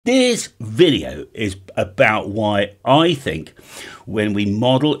This video is about why I think when we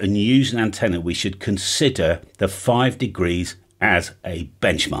model and use an antenna, we should consider the 5 degrees as a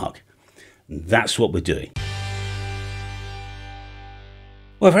benchmark. That's what we're doing.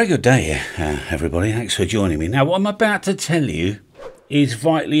 Well, very good day, everybody. Thanks for joining me. Now, what I'm about to tell you is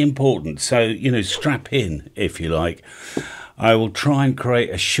vitally important. So, strap in, if you like. I will try and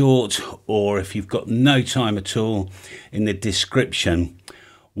create a short, or if you've got no time at all, in the description,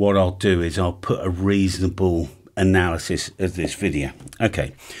 what I'll do is I'll put a reasonable analysis of this video.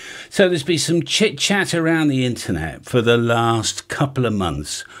 Okay, so there's been some chit chat around the internet for the last couple of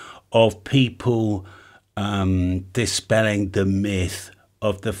months of people dispelling the myth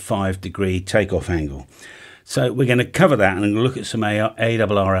of the 5 degree takeoff angle. So we're going to cover that and look at some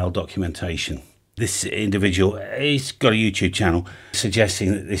ARRL documentation. This individual, he's got a YouTube channel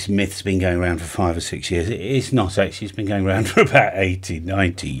suggesting that this myth's been going around for 5 or 6 years. It's not actually, it's been going around for about 80,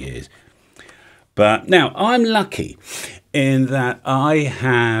 90 years. But now I'm lucky in that I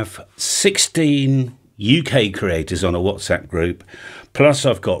have 16 UK creators on a WhatsApp group, plus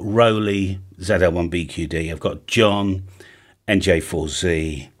I've got Rowley, ZL1BQD, I've got John,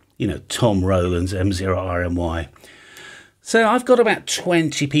 NJ4Z, Tom Rowlands, M0RMY. So I've got about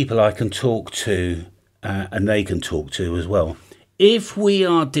 20 people I can talk to, and they can talk to as well. If we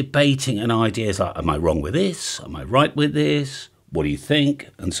are debating an idea like, am I wrong with this? Am I right with this? What do you think?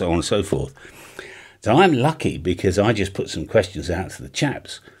 And so on and so forth. So I'm lucky because I just put some questions out to the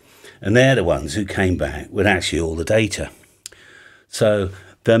chaps, and they're the ones who came back with actually all the data. So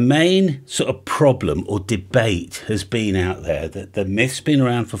the main sort of problem or debate has been out there that the myth's been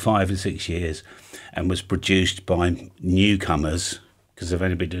around for 5 and 6 years and was produced by newcomers, because they've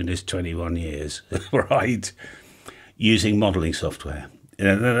only been doing this 21 years, right, using modelling software.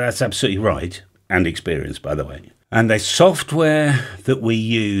 That's absolutely right, and experience, by the way. And the software that we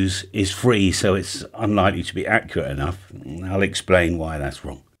use is free, so it's unlikely to be accurate enough. I'll explain why that's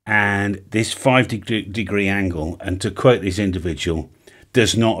wrong. And this 5 degree angle, and to quote this individual,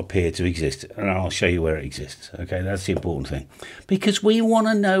 does not appear to exist, and I'll show you where it exists. Okay, that's the important thing, because we want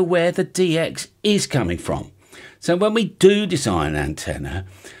to know where the DX is coming from. So when we do design an antenna,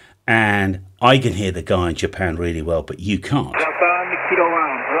 and I can hear the guy in Japan really well, but you can't. Japan, Kilo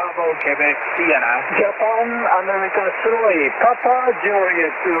 1, Bravo, Quebec, Sierra. Japan, America, Troy, Papa,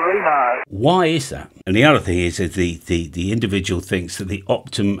 Juliet, Lima. Why is that? And the other thing is that the individual thinks that the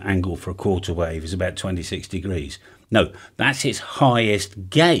optimum angle for a quarter wave is about 26 degrees. No, that's its highest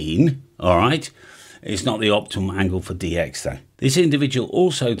gain, all right? It's not the optimal angle for DX, though. This individual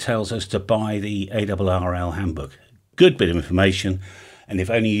also tells us to buy the ARRL Handbook. Good bit of information, and if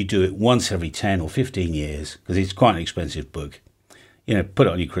only you do it once every 10 or 15 years, because it's quite an expensive book, put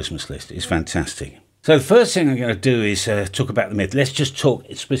it on your Christmas list. It's fantastic. So the first thing I'm going to do is talk about the myth. Let's just talk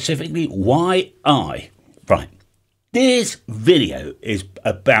specifically why right. This video is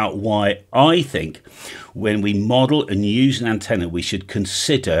about why I think when we model and use an antenna, we should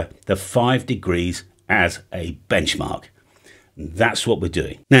consider the 5 degrees as a benchmark. That's what we're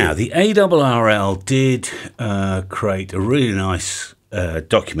doing. Now, the ARRL did create a really nice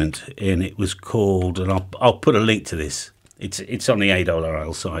document, and it was called, and I'll put a link to this. It's on the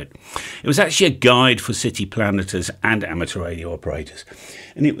ARRL site. It was actually a guide for city planners and amateur radio operators.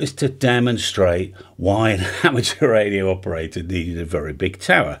 And it was to demonstrate why an amateur radio operator needed a very big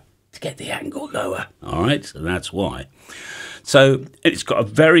tower to get the angle lower. All right, so that's why. So it's got a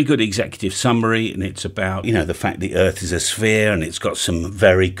very good executive summary, and it's about, the fact the Earth is a sphere, and it's got some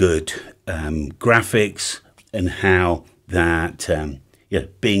very good graphics and how that,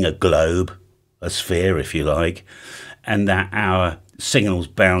 being a globe, a sphere, if you like, and that our signals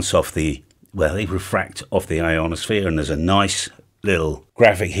bounce off they refract off the ionosphere, and there's a nice little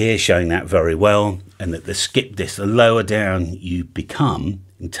graphic here showing that very well, and that the skip disk, the lower down you become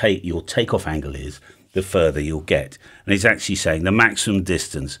and your takeoff angle is, the further you'll get. And it's actually saying the maximum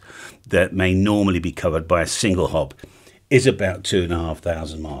distance that may normally be covered by a single hop is about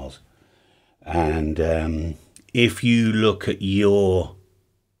 2,500 miles. And if you look at your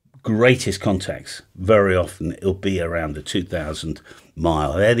greatest contacts, very often it'll be around the 2,000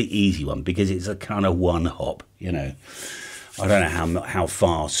 mile. They're the easy one because it's a kind of one hop, I don't know how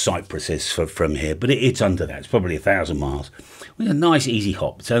far Cyprus is from here, but it's under that. It's probably 1,000 miles. With a nice easy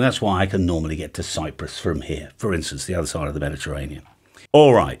hop. So that's why I can normally get to Cyprus from here, for instance, the other side of the Mediterranean.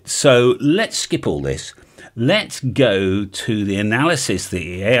 All right, so let's skip all this. Let's go to the analysis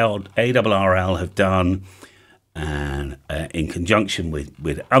the ARRL have done, and in conjunction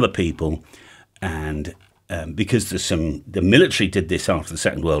with other people, and because the military did this after the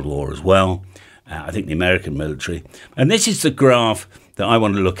Second World War as well, I think the American military. And this is the graph that I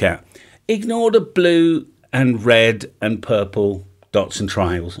want to look at. Ignore the blue and red and purple dots and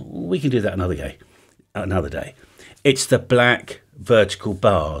triangles. We can do that another day. It's the black vertical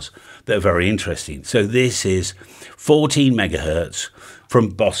bars that are very interesting. So this is 14 megahertz from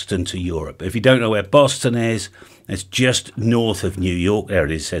Boston to Europe. If you don't know where Boston is, it's just north of New York. There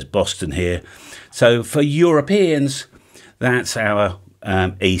it is, it says Boston here. So for Europeans, that's our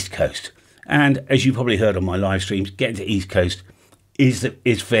East Coast. And as you probably heard on my live streams, getting to East Coast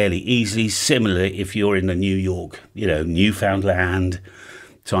is fairly easy. Similarly, if you're in the New York, Newfoundland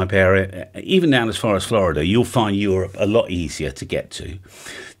type area, even down as far as Florida, you'll find Europe a lot easier to get to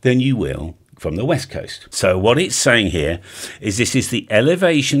than you will from the West Coast. So what it's saying here is this is the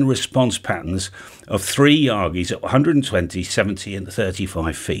elevation response patterns of 3 Yagis at 120, 70 and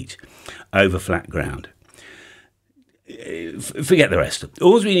 35 feet over flat ground. Forget the rest.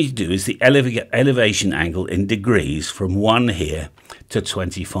 All we need to do is the elevation angle in degrees from 1 here to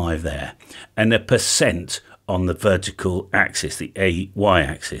 25 there, and the percent on the vertical axis, the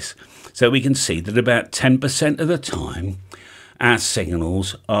y-axis. So we can see that about 10% of the time our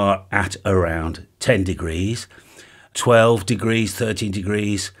signals are at around 10 degrees, 12 degrees, 13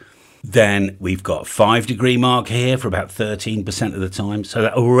 degrees. Then we've got 5 degree mark here for about 13% of the time. So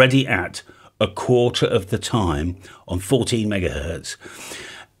that already at a quarter of the time on 14 megahertz,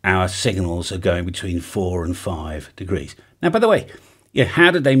 our signals are going between 4 and 5 degrees. Now, by the way,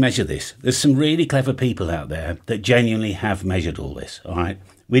 how did they measure this? There's some really clever people out there that genuinely have measured all this, all right?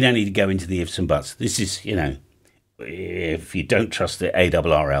 We don't need to go into the ifs and buts. This is, if you don't trust the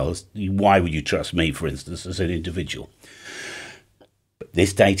ARRLs, why would you trust me, for instance, as an individual? But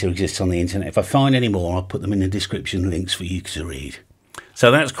this data exists on the internet. If I find any more, I'll put them in the description links for you to read.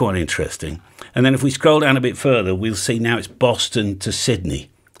 So that's quite interesting. And then if we scroll down a bit further, we'll see now it's Boston to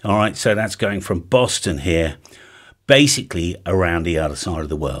Sydney. All right, so that's going from Boston here, basically around the other side of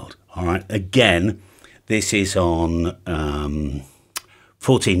the world. All right, again, this is on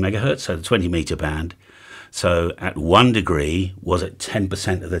 14 megahertz, so the 20 meter band. So at 1 degree was at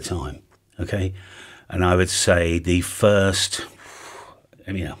 10% of the time. Okay, and I would say the first,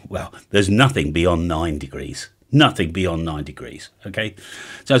 well, there's nothing beyond 9 degrees. Nothing beyond 9 degrees, okay?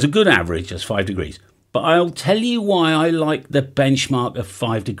 So it's a good average, that's 5 degrees. But I'll tell you why I like the benchmark of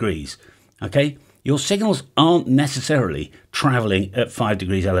 5 degrees, okay? Your signals aren't necessarily traveling at 5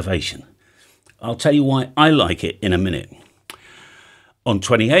 degrees elevation. I'll tell you why I like it in a minute. On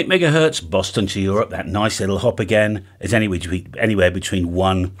 28 megahertz, Boston to Europe, that nice little hop again, is anywhere between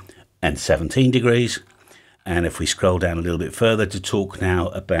 1 and 17 degrees. And if we scroll down a little bit further to talk now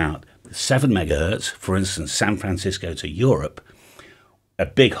about 7 megahertz, for instance, San Francisco to Europe, a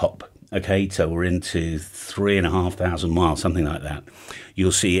big hop, okay? So we're into 3,500 miles, something like that.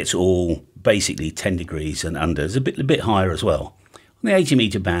 You'll see it's all basically 10 degrees and under. It's a bit higher as well. On the 80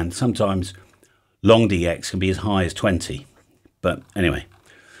 meter band, sometimes long DX can be as high as 20. But anyway,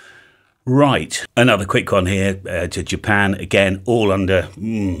 right. Another quick one here to Japan. Again, all under,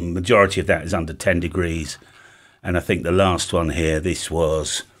 majority of that is under 10 degrees. And I think the last one here, this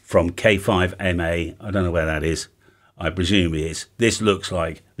was from K5MA, I don't know where that is, I presume it is. This looks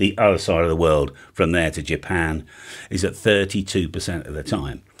like the other side of the world from there to Japan is at 32% of the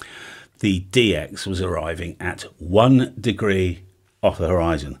time. The DX was arriving at 1 degree off the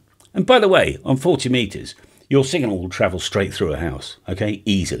horizon. And by the way, on 40 meters, your signal will travel straight through a house, okay,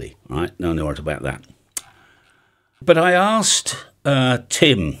 easily, right? No worries about that. But I asked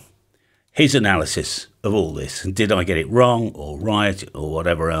Tim his analysis of all this, and did I get it wrong or right or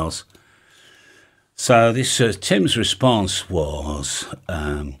whatever else. So this Tim's response was,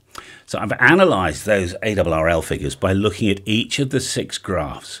 so I've analysed those ARRL figures by looking at each of the 6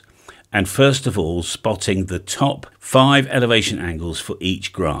 graphs, and first of all spotting the top 5 elevation angles for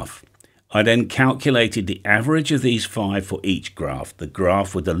each graph. I then calculated the average of these 5 for each graph. The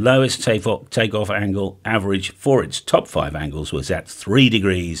graph with the lowest takeoff angle average for its top 5 angles was at 3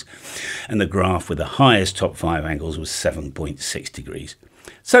 degrees, and the graph with the highest top 5 angles was 7.6 degrees.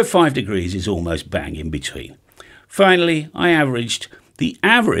 So 5 degrees is almost bang in between. Finally, I averaged the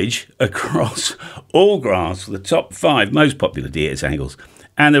average across all graphs for the top 5 most popular DX angles,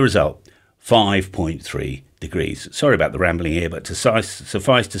 and the result, 5.3 degrees. Sorry about the rambling here, but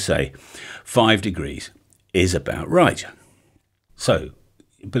suffice to say, 5 degrees is about right. So,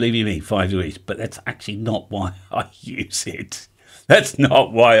 believe you me, 5 degrees, but that's actually not why I use it. That's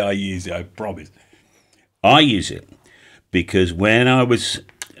not why I use it, I promise. I use it because when I was,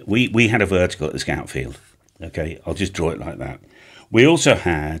 we had a vertical at the scout field. Okay, I'll just draw it like that. We also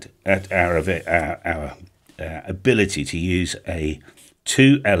had at our ability to use a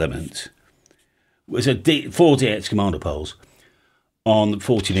 2-element, was a 4 DX commander poles on the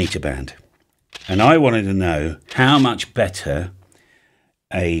 40 metre band. And I wanted to know how much better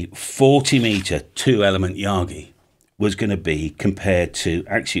a 40 metre 2-element Yagi was going to be compared to,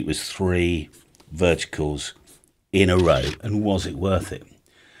 actually it was 3 verticals in a row, and was it worth it?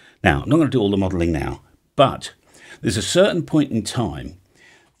 Now, I'm not going to do all the modelling now, but there's a certain point in time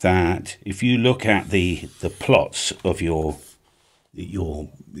that if you look at the plots of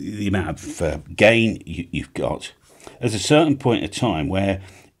the amount of gain you've got, there's a certain point of time where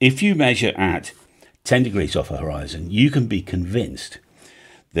if you measure at 10 degrees off the horizon, you can be convinced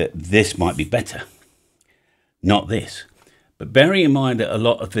that this might be better, not this. But bearing in mind that a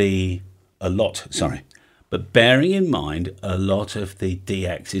lot of the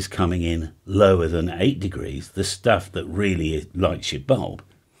DX is coming in lower than 8 degrees, the stuff that really lights your bulb,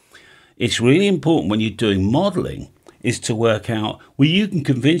 it's really important when you're doing modelling is to work out, well, you can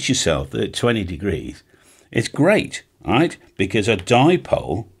convince yourself that at 20 degrees, it's great, right? Because a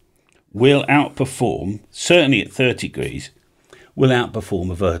dipole will outperform, certainly at 30 degrees, will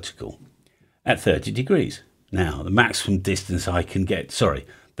outperform a vertical at 30 degrees. Now, the maximum distance I can get,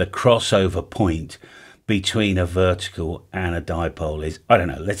 the crossover point between a vertical and a dipole is, I don't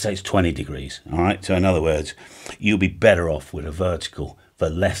know, let's say it's 20 degrees, all right? So in other words, you'll be better off with a vertical for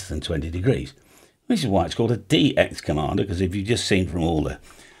less than 20 degrees. This is why it's called a DX commander, because if you've just seen from all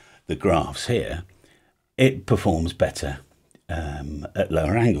the graphs here, it performs better at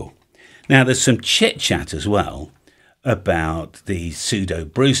lower angle. Now, there's some chit-chat as well about the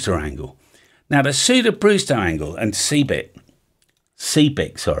pseudo-Brewster angle. Now, the pseudo-Brewster angle, and Seebeck,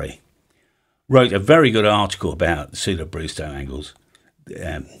 wrote a very good article about pseudo-Brewster angles.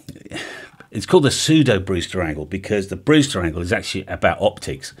 It's called the pseudo-Brewster angle because the Brewster angle is actually about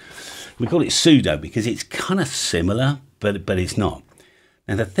optics. We call it pseudo because it's kind of similar, but it's not.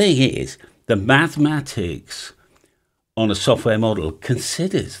 Now, the thing is, the mathematics on a software model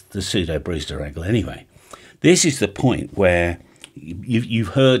considers the pseudo-Brewster angle anyway. This is the point where you've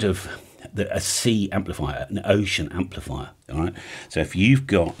heard of a sea amplifier, an ocean amplifier, all right? So if you've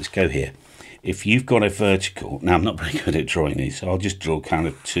got, let's go here. If you've got a vertical, now I'm not very good at drawing these, so I'll just draw kind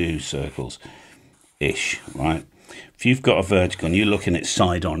of 2 circles-ish, right? If you've got a vertical and you're looking at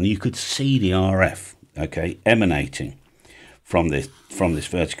side on, you could see the RF, okay, emanating from this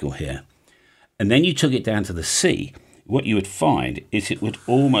vertical here. And then you took it down to the sea, what you would find is it would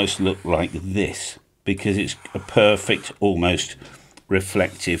almost look like this because it's a perfect, almost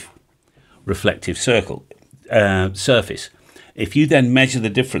reflective circle surface. If you then measure the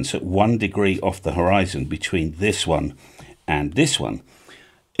difference at 1 degree off the horizon between this one and this one,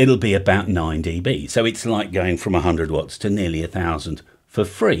 it'll be about 9 dB. So it's like going from 100 watts to nearly 1,000 for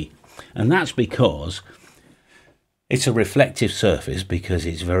free. And that's because it's a reflective surface because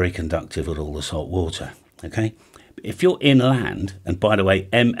it's very conductive with all the salt water. Okay. If you're inland, and by the way,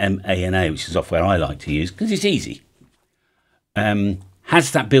 MMANA, which is software I like to use because it's easy,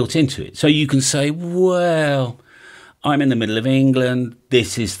 has that built into it. So you can say, well, I'm in the middle of England.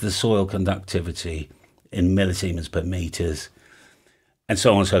 This is the soil conductivity in millisiemens per meters, and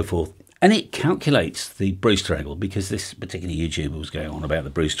so on and so forth. And it calculates the Brewster angle because this particular YouTuber was going on about the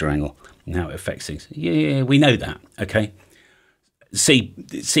Brewster angle and how it affects things. Yeah, we know that, okay?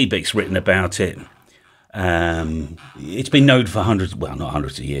 Seebeck's written about it. It's been known for hundreds, well, not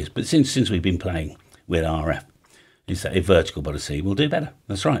hundreds of years, but since we've been playing with RF, is that a vertical body sea will do better.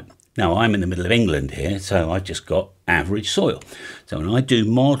 That's right. Now, I'm in the middle of England here, so I've just got average soil. So when I do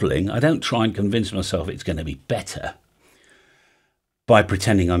modelling, I don't try and convince myself it's going to be better by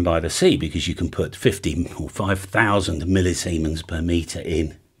pretending I'm by the sea, because you can put 50 or 5,000 millisiemens per metre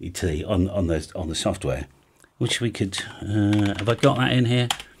in on the software, which we could, have I got that in here?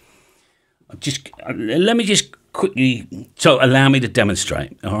 Let me just quickly, so allow me to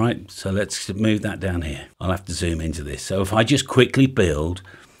demonstrate, all right? So let's move that down here. I'll have to zoom into this. So if I just quickly build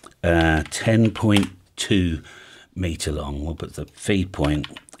 10.2 metre long, we'll put the feed point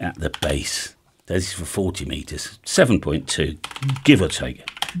at the base. This is for 40 metres, 7.2, give or take.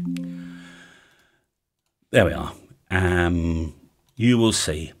 There we are. You will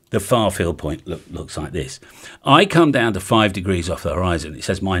see the far field point looks like this. I come down to 5 degrees off the horizon. It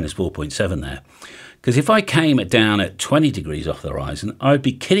says minus 4.7 there. Because if I came down at 20 degrees off the horizon, I'd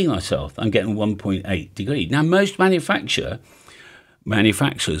be kidding myself. I'm getting 1.8 degrees. Now, most manufacturers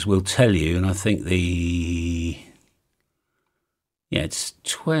will tell you, and I think it's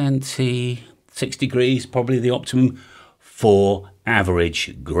 26 degrees, probably the optimum for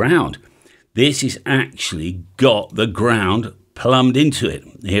average ground. This has actually got the ground plumbed into it.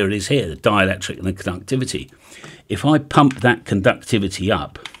 Here it is here, the dielectric and the conductivity. If I pump that conductivity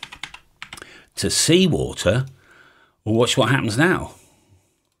up to seawater, Well, watch what happens now.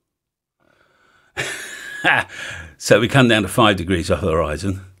 So we come down to 5 degrees off the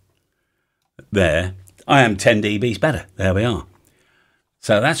horizon. There. I am 10 dBs better. There we are.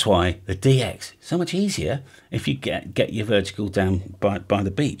 So that's why the DX is so much easier if you get your vertical down by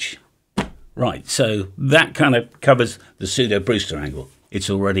the beach. Right, so that kind of covers the pseudo-Brewster angle. It's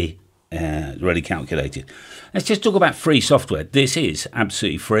already calculated. Let's just talk about free software. This is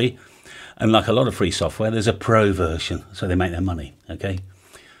absolutely free. And like a lot of free software, there's a pro version, so they make their money, okay?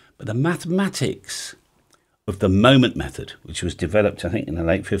 But the mathematics of the moment method, which was developed, I think, in the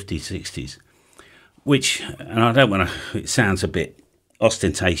late 50s, 60s, which, and I don't want to, it sounds a bit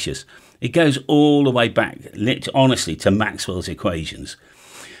ostentatious, it goes all the way back, honestly, to Maxwell's equations.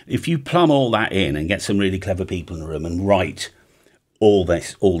 If you plumb all that in and get some really clever people in the room and write all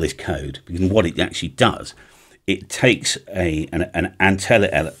this code, because what it actually does, it takes an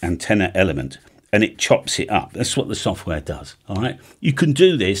antenna element and it chops it up. That's what the software does, all right? You can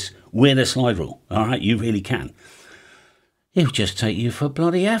do this with a slide rule, all right? You really can. It'll just take you for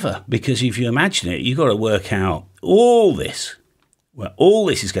bloody ever, because if you imagine it, you've got to work out all this. Well, all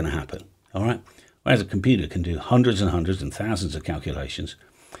this is going to happen, all right? Whereas a computer can do hundreds and hundreds and thousands of calculations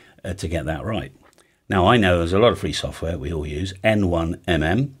to get that right. Now, I know there's a lot of free software we all use.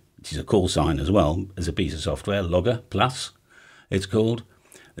 N1MM, which is a call sign as well as a piece of software. Logger Plus, it's called.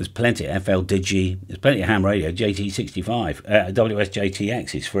 There's plenty of FL Digi. There's plenty of ham radio. JT65.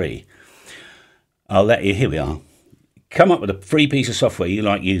 WSJTX is free. I'll let you, here we are. Come up with a free piece of software you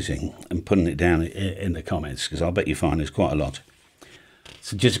like using and putting it down in the comments, because I'll bet you find there's quite a lot.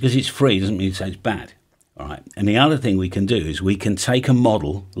 So just because it's free doesn't mean it's bad. All right. And the other thing we can do is we can take a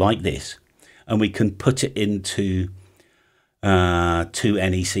model like this and we can put it into to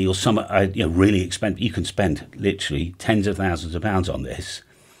NEC or some really expensive. You can spend literally tens of thousands of pounds on this,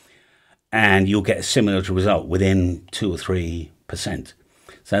 and you'll get a similar result within 2 or 3%.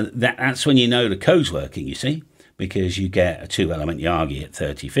 So that's when you know the code's working. You see, because you get a 2-element Yagi at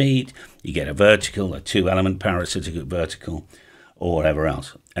 30 feet, you get a vertical, a 2-element parasitic vertical, or whatever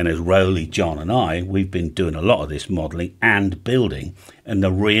else. And as Rowley, John, and I, we've been doing a lot of this modelling and building. And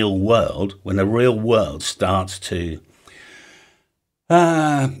the real world, when the real world starts to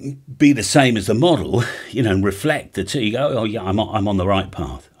be the same as the model, and reflect the two, you go, oh yeah, I'm on the right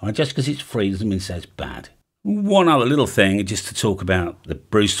path. Right? Just because it's free doesn't mean it says bad. One other little thing, just to talk about the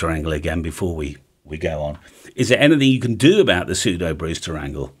Brewster angle again before we go on. Is there anything you can do about the pseudo-Brewster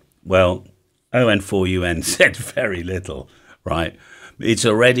angle? Well, ON4UN said very little, right? It's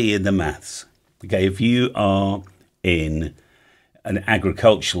already in the maths. Okay, if you are in an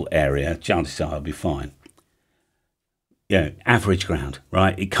agricultural area, chances are it'll be fine. Average ground,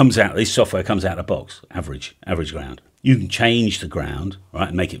 right? It comes out, this software comes out of the box, average ground. You can change the ground, right,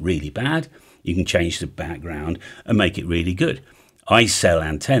 and make it really bad. You can change the background and make it really good. I sell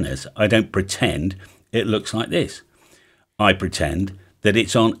antennas. I don't pretend it looks like this. I pretend that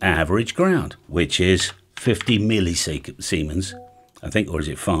it's on average ground, which is 50 millisiemens, I think, or is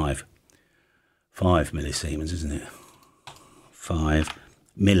it 5? 5 millisiemens, isn't it? 5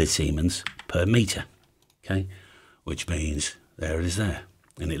 millisiemens per meter, okay? Which means there it is there.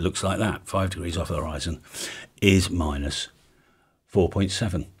 And it looks like that. 5 degrees off the horizon is minus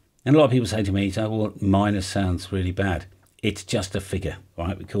 4.7. And a lot of people say to me, well, minus sounds really bad. It's just a figure,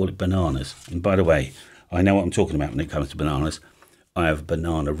 right? We call it bananas. And by the way, I know what I'm talking about when it comes to bananas. I have a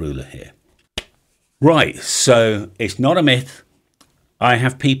banana ruler here. Right, so it's not a myth. I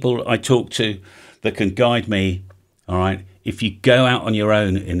have people I talk to that can guide me, all right? If you go out on your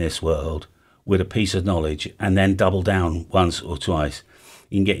own in this world with a piece of knowledge and then double down once or twice,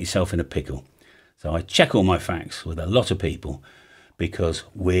 you can get yourself in a pickle. So I check all my facts with a lot of people, because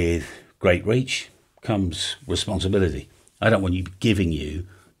with great reach comes responsibility. I don't want you giving you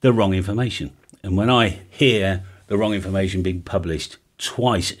the wrong information. And when I hear the wrong information being published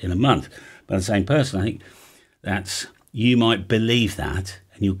twice in a month by the same person, I think that's, you might believe that,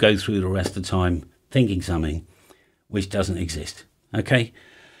 and you'll go through the rest of the time thinking something which doesn't exist. Okay?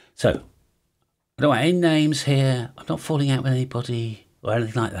 So, I don't want any names here. I'm not falling out with anybody or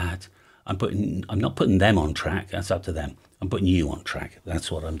anything like that. I'm not putting them on track. That's up to them. I'm putting you on track.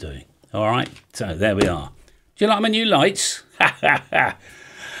 That's what I'm doing. All right? So, there we are. Do you like my new lights?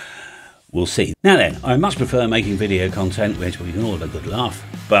 We'll see. Now then, I much prefer making video content, which we can all have a good laugh,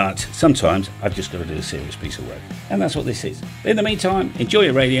 but sometimes I've just got to do a serious piece of work. And that's what this is. In the meantime, enjoy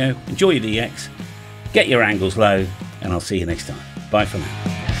your radio, enjoy your DX, get your angles low, and I'll see you next time. Bye for now.